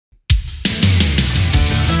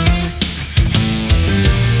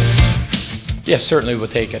Yeah, certainly we'll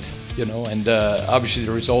take it, you know, and obviously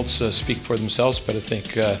the results speak for themselves, but I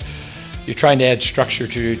think you're trying to add structure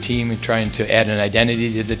to your team and trying to add an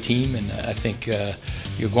identity to the team, and I think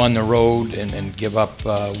you go on the road and give up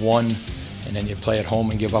one, and then you play at home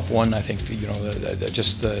and give up one. I think, you know,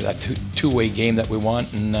 that two-way game that we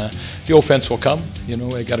want, and the offense will come. You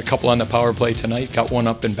know, I got a couple on the power play tonight, got one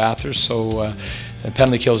up in Bathurst, so the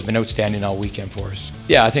penalty kill has been outstanding all weekend for us.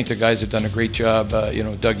 Yeah, I think the guys have done a great job. You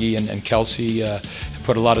know, Dougie and Kelsey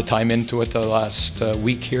put a lot of time into it the last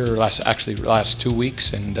week here, last 2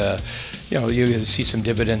 weeks, and you know, you see some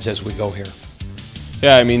dividends as we go here.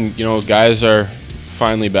 Yeah, I mean, you know, guys are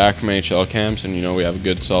finally back from NHL camps, and you know, we have a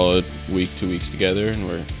good solid week, 2 weeks together, and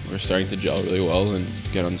we're starting to gel really well and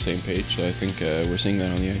get on the same page. So I think we're seeing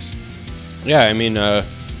that on the ice. Yeah, I mean,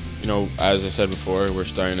 you know, as I said before, we're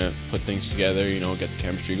starting to put things together, you know, get the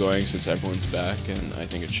chemistry going since everyone's back, and I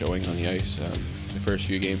think it's showing on the ice. The first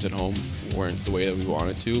few games at home weren't the way that we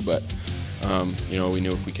wanted to, but you know, we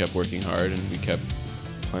knew if we kept working hard and we kept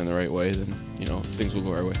playing the right way, then, you know, things will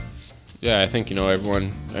go our way. Yeah, I think, you know,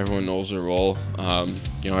 everyone knows their role.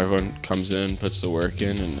 You know, everyone comes in, puts the work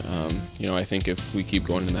in, and you know, I think if we keep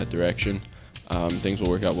going in that direction, things will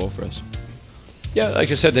work out well for us. Yeah,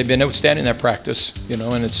 like I said, they've been outstanding at practice, you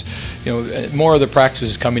know, and it's, you know, more of the practice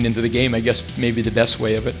is coming into the game, I guess, maybe the best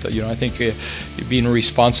way of it. You know, I think being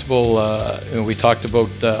responsible, you know, we talked about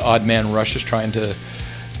odd man rushes, trying to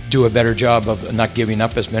do a better job of not giving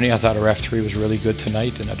up as many. I thought our F3 was really good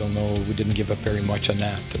tonight, and I don't know, we didn't give up very much on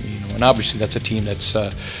that. I mean, you know, and obviously that's a team that's,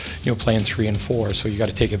 you know, playing 3 and 4, so you got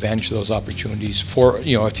to take advantage of those opportunities for,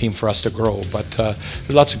 you know, a team for us to grow. But there's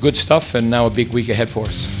lots of good stuff, and now a big week ahead for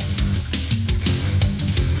us.